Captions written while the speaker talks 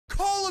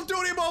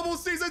Mobile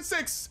Season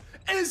 6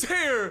 is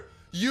here.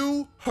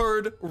 You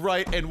heard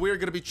right, and we're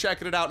gonna be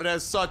checking it out. And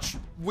as such,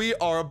 we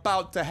are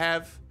about to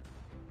have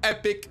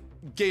epic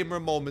gamer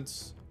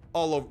moments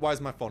all over. Why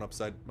is my phone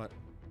upside? My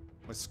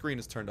screen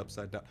is turned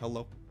upside down.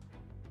 Hello?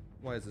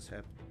 Why is this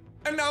happening?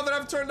 And now that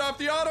I've turned off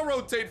the auto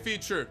rotate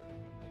feature,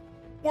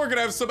 we're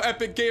gonna have some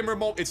epic gamer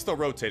moments. It's still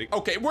rotating.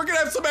 Okay, we're gonna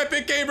have some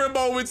epic gamer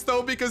moments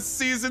though, because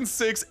Season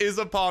 6 is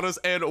upon us,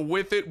 and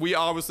with it, we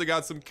obviously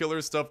got some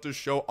killer stuff to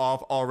show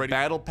off already.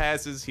 Battle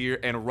Pass is here,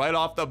 and right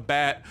off the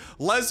bat,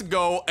 let's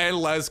go and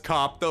let's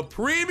cop the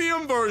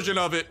premium version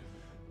of it,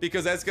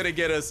 because that's gonna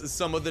get us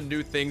some of the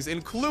new things,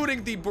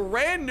 including the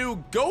brand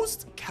new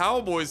Ghost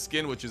Cowboy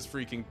skin, which is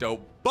freaking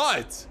dope,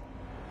 but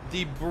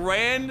the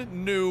brand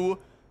new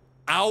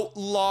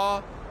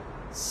Outlaw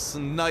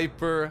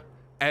Sniper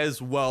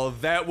as well.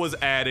 That was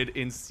added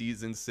in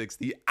Season 6.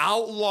 The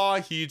Outlaw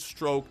Heat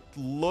Stroke.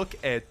 Look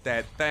at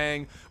that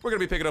thing. We're gonna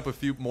be picking up a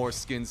few more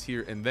skins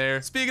here and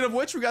there. Speaking of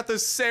which, we got the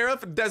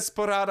Seraph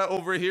Desperada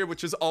over here,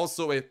 which is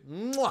also a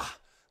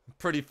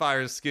pretty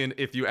fire skin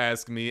if you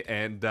ask me.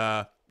 And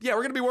yeah,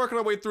 we're gonna be working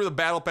our way through the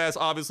Battle Pass,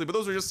 obviously, but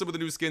those are just some of the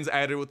new skins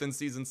added within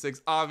Season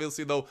 6.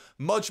 Obviously, though,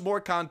 much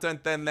more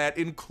content than that,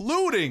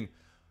 including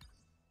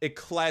a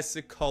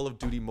classic Call of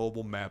Duty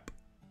mobile map.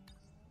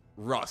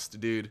 Rust,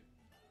 dude.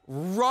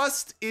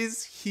 Rust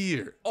is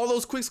here. All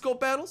those quickscope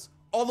battles,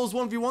 all those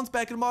 1v1s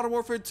back in Modern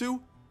Warfare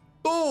 2,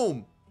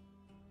 boom.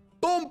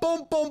 Boom,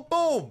 boom, boom,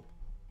 boom.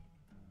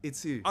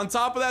 It's here. On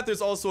top of that,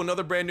 there's also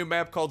another brand new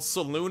map called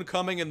Saloon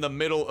coming in the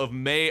middle of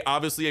May.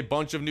 Obviously, a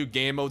bunch of new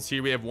game modes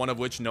here. We have one of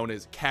which known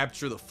as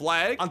Capture the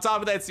Flag. On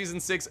top of that, Season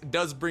 6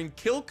 does bring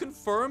kill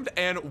confirmed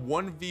and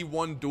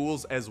 1v1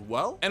 duels as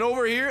well. And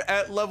over here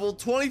at level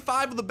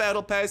 25 of the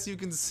Battle Pass, you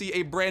can see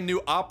a brand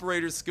new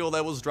operator skill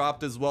that was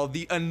dropped as well.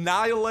 The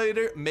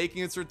Annihilator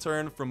making its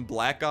return from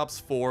Black Ops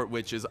 4,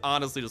 which is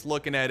honestly, just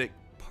looking at it,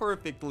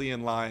 perfectly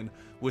in line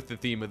with the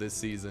theme of this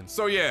season.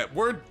 So yeah,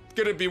 we're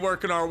gonna be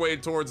working our way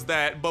towards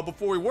that, but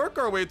before we work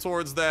our way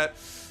towards that,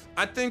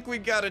 I think we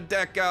gotta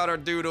deck out our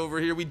dude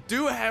over here. We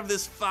do have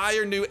this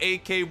fire new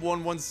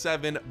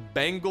AK-117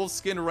 Bengal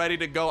skin ready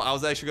to go. I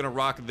was actually gonna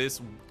rock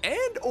this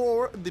and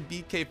or the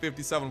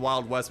BK-57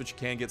 Wild West, which you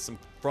can get some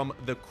from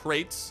the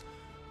crates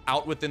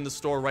out within the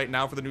store right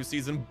now for the new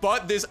season.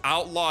 But this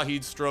Outlaw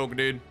Heat Stroke,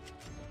 dude,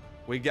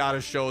 we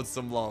gotta show it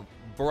some love.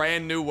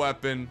 Brand new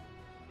weapon.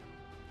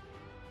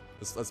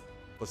 Let's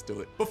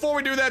do it. Before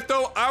we do that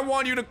though, I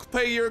want you to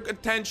pay your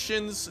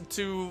attentions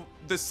to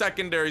the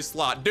secondary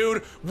slot.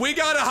 Dude, we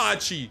got a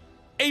HACHI.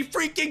 A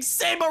freaking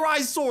samurai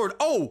sword.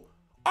 Oh,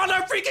 on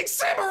our freaking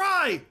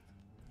samurai.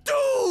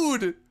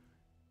 Dude,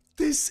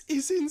 this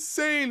is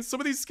insane. Some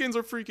of these skins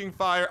are freaking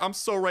fire. I'm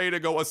so ready to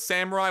go. A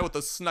samurai with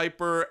a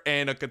sniper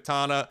and a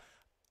katana.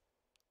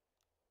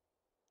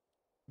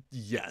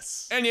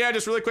 Yes. And yeah,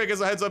 just really quick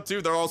as a heads up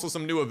too, there are also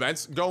some new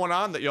events going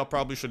on that y'all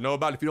probably should know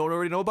about if you don't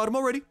already know about them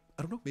already.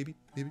 I don't know, maybe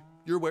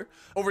you're aware.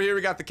 Over here,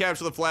 we got the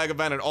Capture the Flag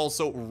event and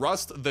also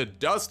Rust the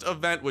Dust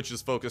event, which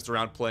is focused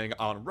around playing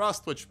on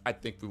Rust, which I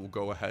think we will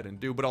go ahead and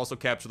do, but also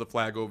Capture the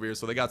Flag over here.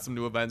 So they got some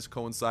new events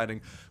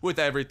coinciding with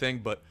everything,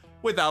 but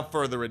without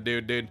further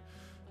ado, dude.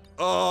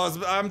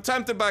 Oh, I'm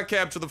tempted by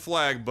Capture the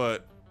Flag,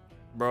 but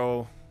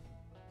bro,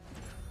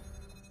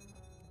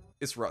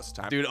 it's Rust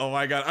time. Dude, oh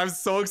my god, I'm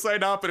so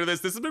excited to hop into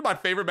this. This has been my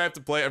favorite map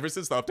to play ever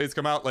since the updates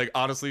come out. Like,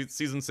 honestly,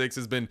 Season 6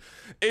 has been,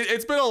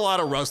 it's been a lot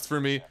of Rust for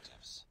me.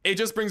 It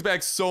just brings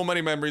back so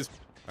many memories.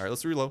 All right,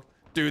 let's reload.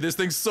 Dude, this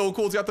thing's so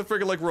cool. It's got the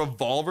freaking, like,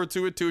 revolver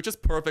to it, too. It's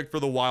just perfect for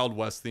the Wild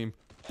West theme.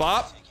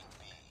 Bop.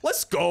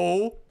 Let's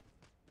go.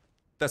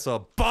 That's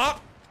a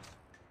bop.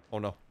 Oh,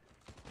 no.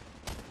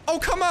 Oh,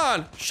 come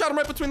on. Shot him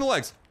right between the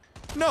legs.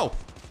 No.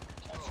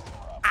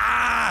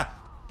 Ah.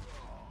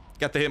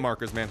 Got the hit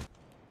markers, man.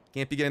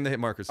 Can't be getting the hit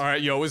markers. All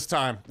right, yo, it's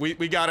time.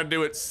 We gotta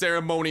do it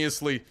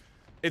ceremoniously.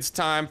 It's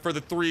time for the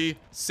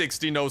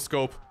 360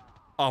 no-scope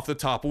off the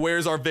top.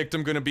 Where's our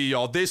victim gonna be,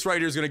 y'all? This right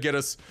here is gonna get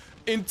us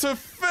into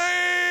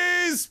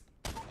phase!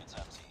 Heads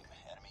up, team.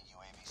 Enemy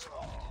UAV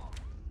spotted.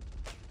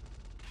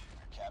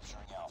 We're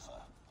capturing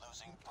Alpha.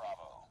 Losing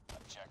Bravo.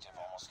 Objective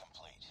almost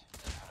complete.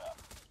 Keep it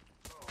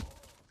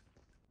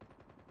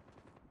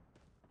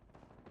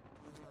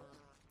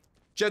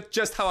up.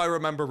 Just how I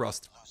remember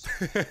Rust.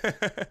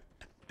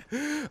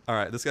 All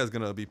right, this guy's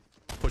gonna be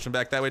pushing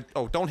back that way.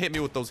 Oh, don't hit me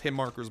with those hit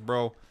markers,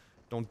 bro.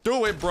 Don't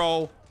do it,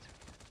 bro.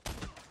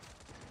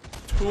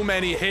 Too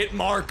many hit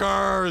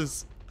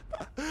markers.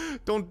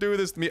 Don't do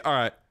this to me. All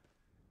right,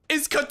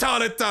 it's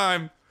katana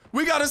time.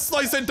 We gotta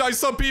slice and dice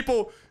some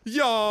people.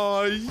 Yeah,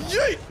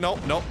 yeet. No,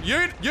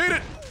 yeet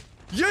it.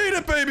 Yeet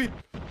it, baby.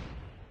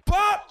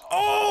 Pop.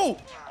 Oh,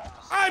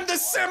 I'm the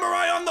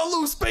samurai on the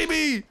loose,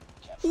 baby.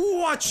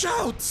 Watch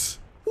out.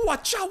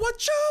 Watch out,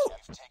 watch out.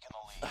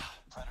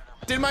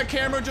 Did my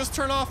camera just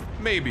turn off?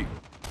 Maybe.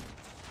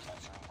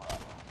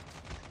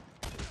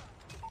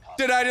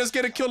 Did I just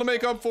get a kill to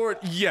make up for it?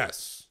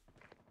 Yes.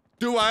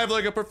 Do I have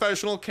like a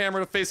professional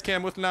camera to face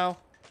cam with now?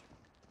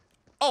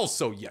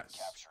 Also, yes.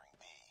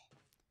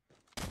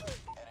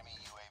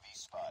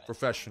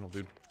 Professional,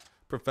 dude.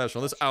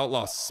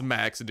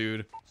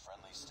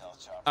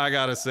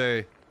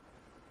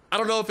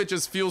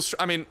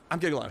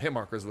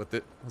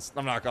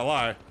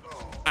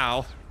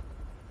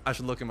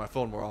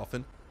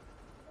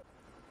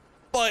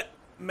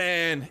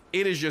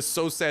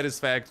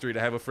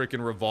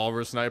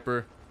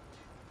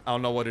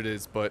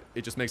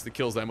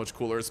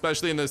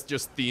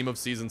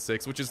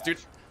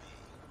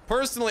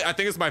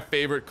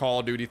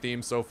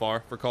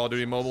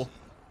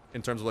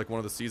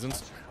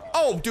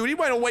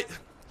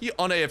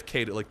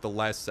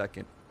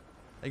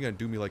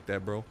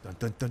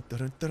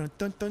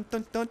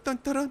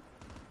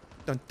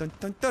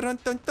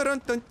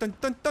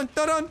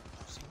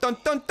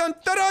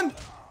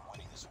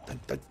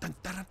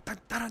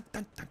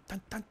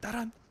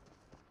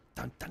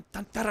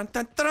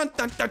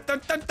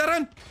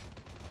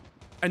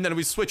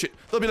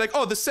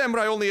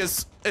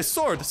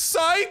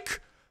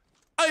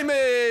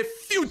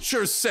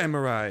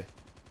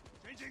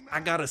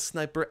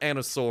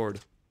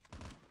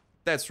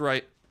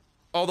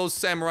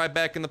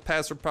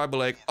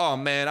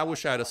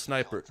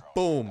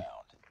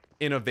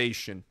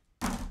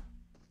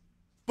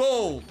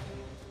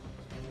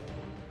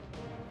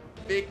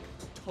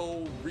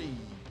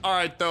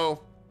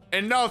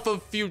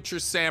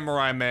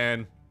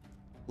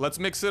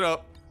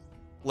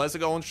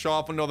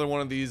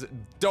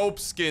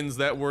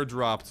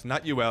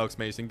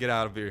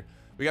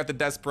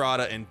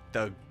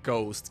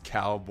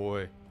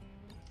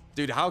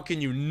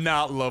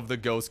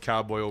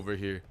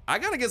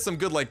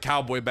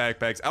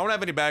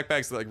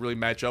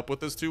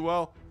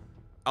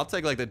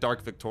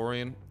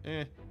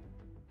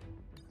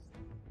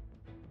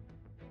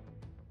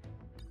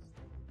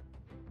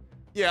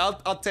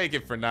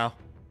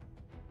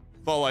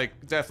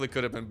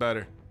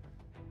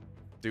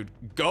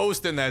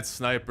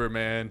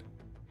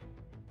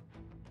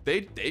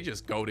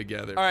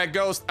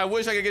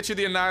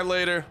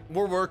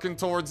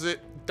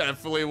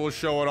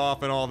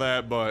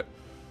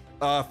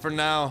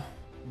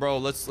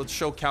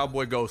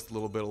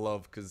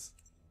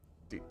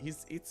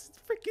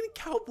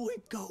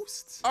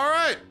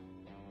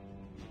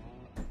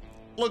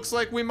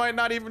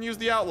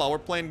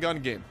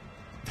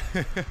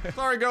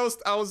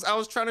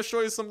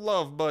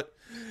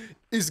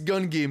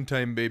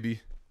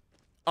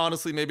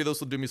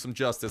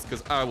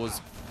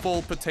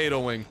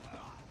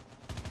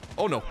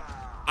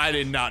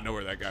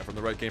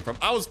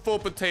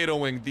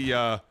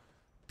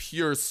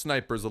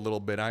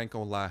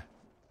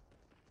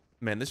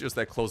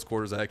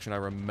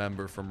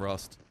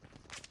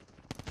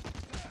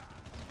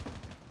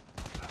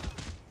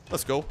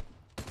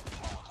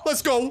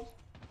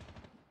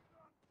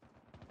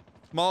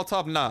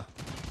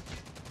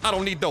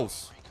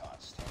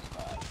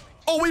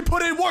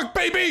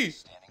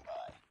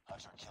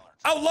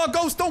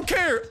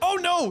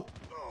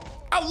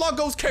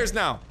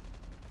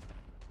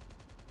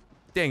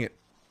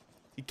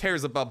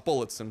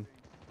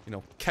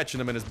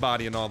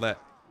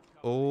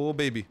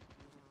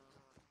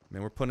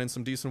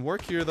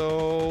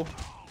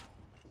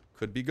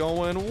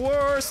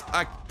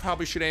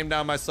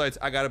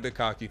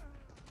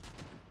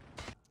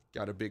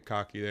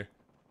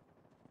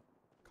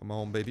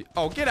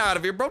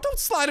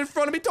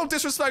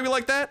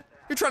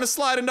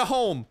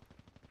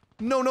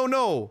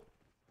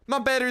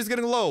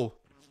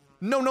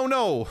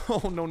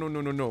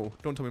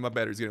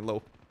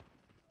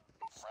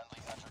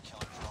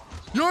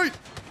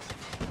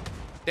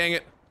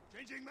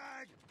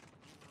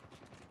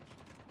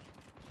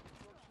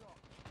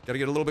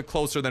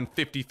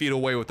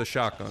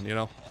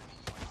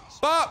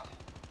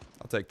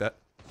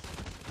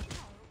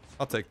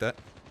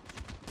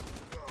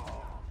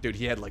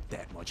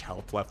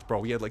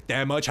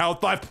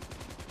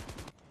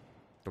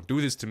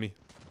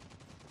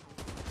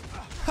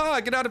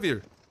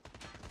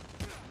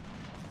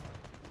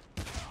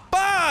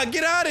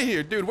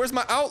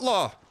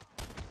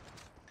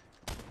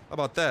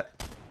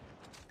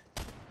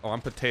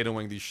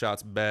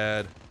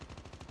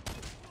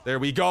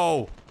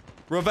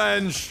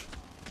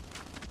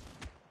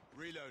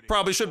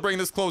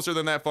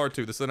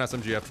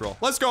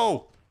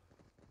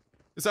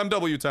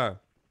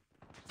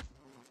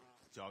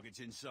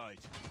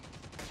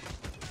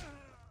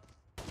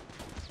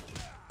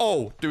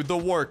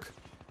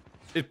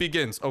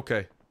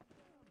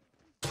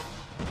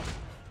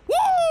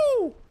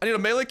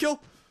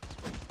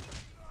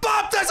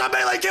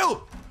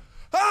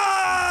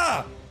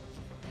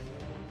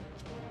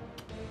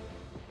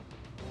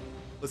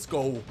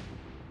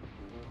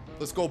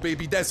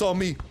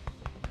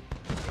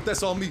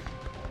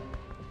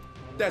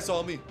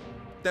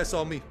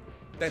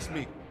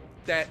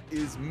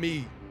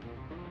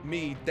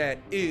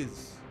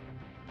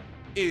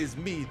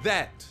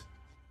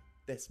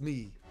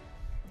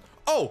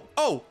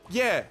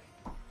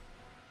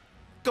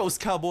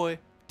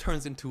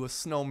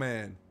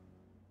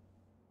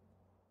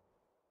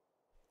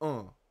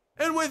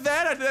 And with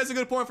that, I think that's a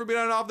good point for me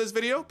to end off this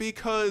video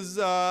because,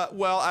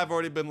 well, I've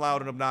already been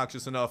loud and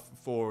obnoxious enough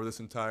for this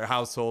entire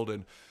household,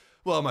 and,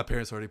 well, my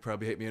parents already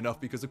probably hate me enough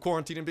because of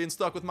quarantine and being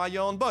stuck with my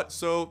yelling butt,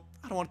 so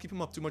I don't want to keep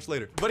them up too much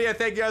later. But yeah,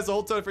 thank you guys a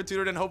whole ton for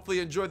tuning in. Hopefully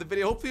you enjoyed the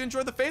video. Hopefully you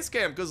enjoyed the face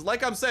cam, because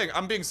like I'm saying,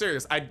 I'm being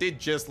serious. I did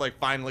just, like,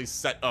 finally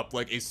set up,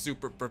 like, a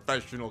super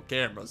professional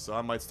camera, so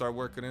I might start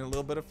working in a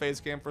little bit of face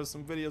cam for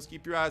some videos.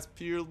 Keep your eyes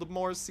peeled.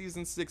 More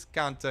Season 6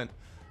 content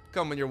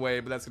coming your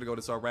way, but that's going to go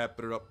to start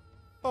wrapping it up.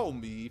 Oh,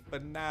 me for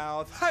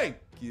now. Thank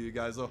you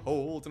guys a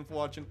whole ton for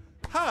watching.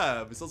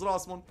 Have yourselves an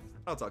awesome one.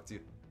 I'll talk to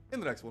you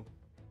in the next one.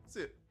 See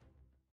ya.